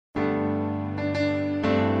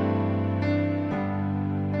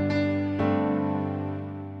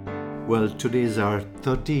Well, today is our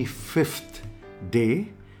 35th day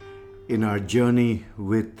in our journey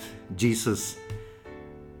with Jesus,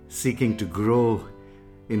 seeking to grow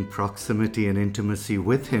in proximity and intimacy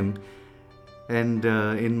with Him. And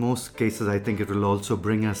in most cases, I think it will also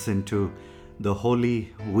bring us into the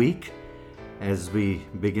Holy Week as we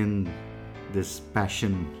begin this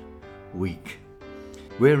Passion Week.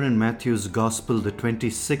 We're in Matthew's Gospel, the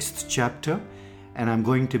 26th chapter, and I'm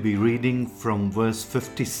going to be reading from verse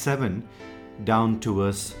 57 down to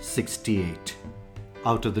verse 68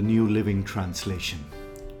 out of the New Living Translation.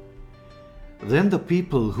 Then the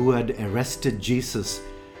people who had arrested Jesus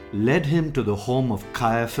led him to the home of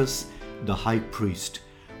Caiaphas, the high priest,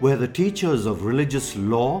 where the teachers of religious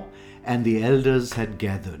law and the elders had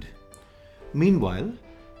gathered. Meanwhile,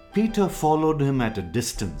 Peter followed him at a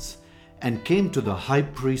distance and came to the high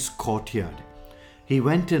priest's courtyard. He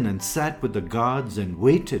went in and sat with the guards and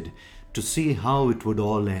waited to see how it would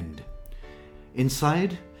all end.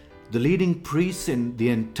 Inside, the leading priests and the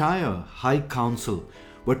entire high council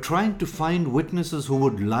were trying to find witnesses who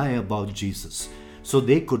would lie about Jesus so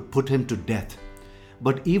they could put him to death.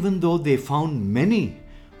 But even though they found many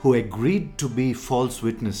who agreed to be false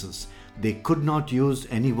witnesses, they could not use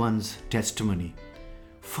anyone's testimony.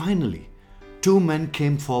 Finally, 2 men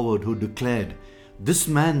came forward who declared, "This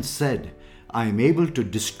man said, I am able to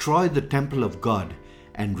destroy the temple of God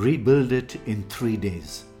and rebuild it in 3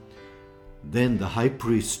 days." Then the high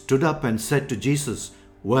priest stood up and said to Jesus,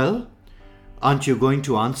 "Well, aren't you going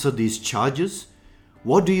to answer these charges?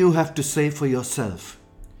 What do you have to say for yourself?"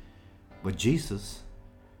 But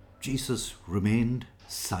Jesus remained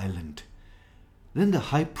silent. Then the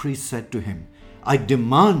high priest said to him, "I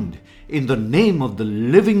demand, in the name of the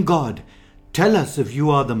living God, tell us if you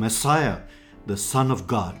are the Messiah, the Son of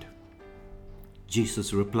God."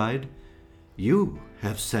 Jesus replied, "You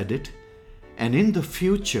have said it, and in the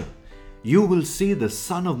future you will see the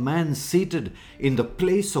Son of Man seated in the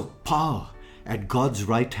place of power at God's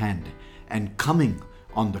right hand and coming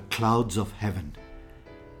on the clouds of heaven."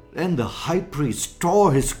 Then the high priest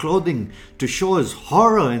tore his clothing to show his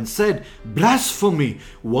horror and said, "Blasphemy!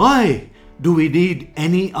 Why do we need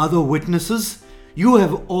any other witnesses? You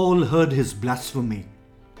have all heard his blasphemy.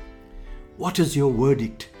 What is your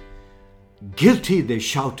verdict?" "Guilty," they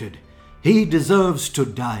shouted. "He deserves to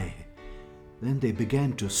die." Then they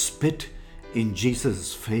began to spit in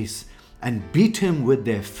Jesus' face and beat him with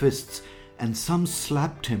their fists, and some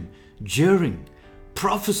slapped him, jeering,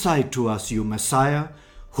 "Prophesy to us, you Messiah.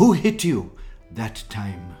 Who hit you that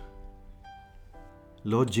time?"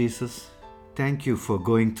 Lord Jesus, thank you for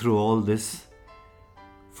going through all this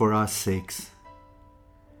for our sakes.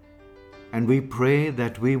 And we pray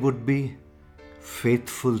that we would be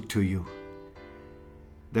faithful to you,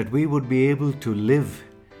 that we would be able to live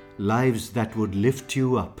lives that would lift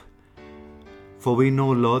you up. For we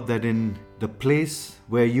know, Lord, that in the place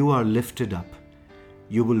where you are lifted up,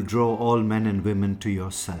 you will draw all men and women to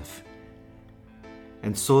yourself.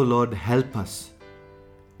 And so, Lord, help us,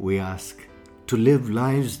 we ask, to live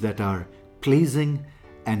lives that are pleasing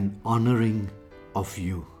and honoring of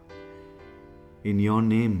you. In your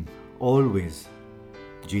name, always,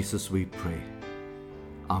 Jesus, we pray.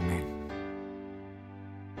 Amen.